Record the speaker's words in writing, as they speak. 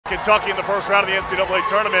Kentucky in the first round of the NCAA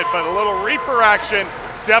tournament, but a little Reaper action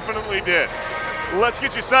definitely did. Let's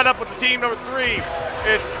get you set up with the team number 3.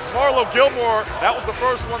 It's Marlow Gilmore. That was the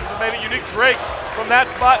first one that made it unique. Drake from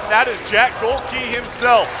that spot, and that is Jack Gohlke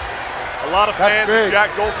himself. A lot of fans of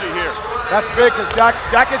Jack Gohlke here. That's big because Jack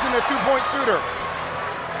isn't a two-point shooter.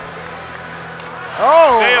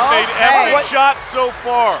 Oh, they have made every shot so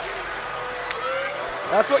far.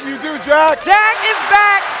 That's what you do, Jack. Jack is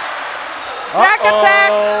back. Jack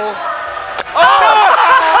attack.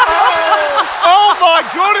 Oh my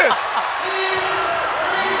goodness.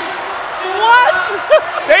 What?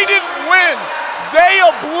 They didn't win. They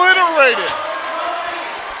obliterated.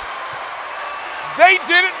 They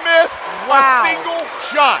didn't miss a single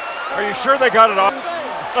shot. Are you sure they got it off?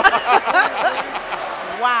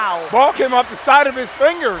 Wow. Ball came off the side of his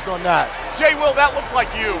fingers on that. Jay Will, that looked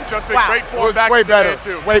like you. Just a great form back way in the better. day,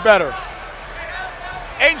 too. Way better.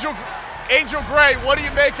 Angel Gray, what do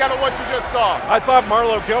you make out of what you just saw? I thought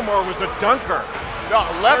Marlow Gilmore was a dunker. No,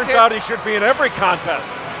 left Turns out he should be in every contest.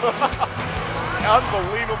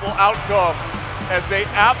 Unbelievable outcome as they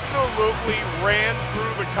absolutely ran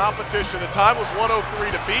through the competition. The time was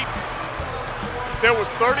 1:03 to beat. There was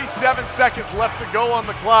 37 seconds left to go on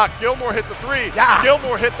the clock. Gilmore hit the 3. Yeah.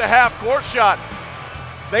 Gilmore hit the half-court shot.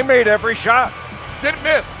 They made every shot. Didn't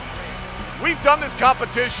miss. We've done this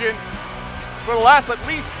competition for the last at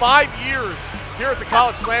least 5 years here at the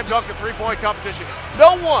College Slam Dunk and three-point competition.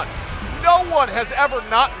 No one has ever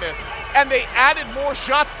not missed, and they added more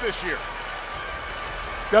shots this year.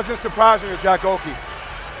 Doesn't surprise me with Jack Gohlke.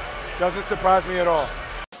 Doesn't surprise me at all.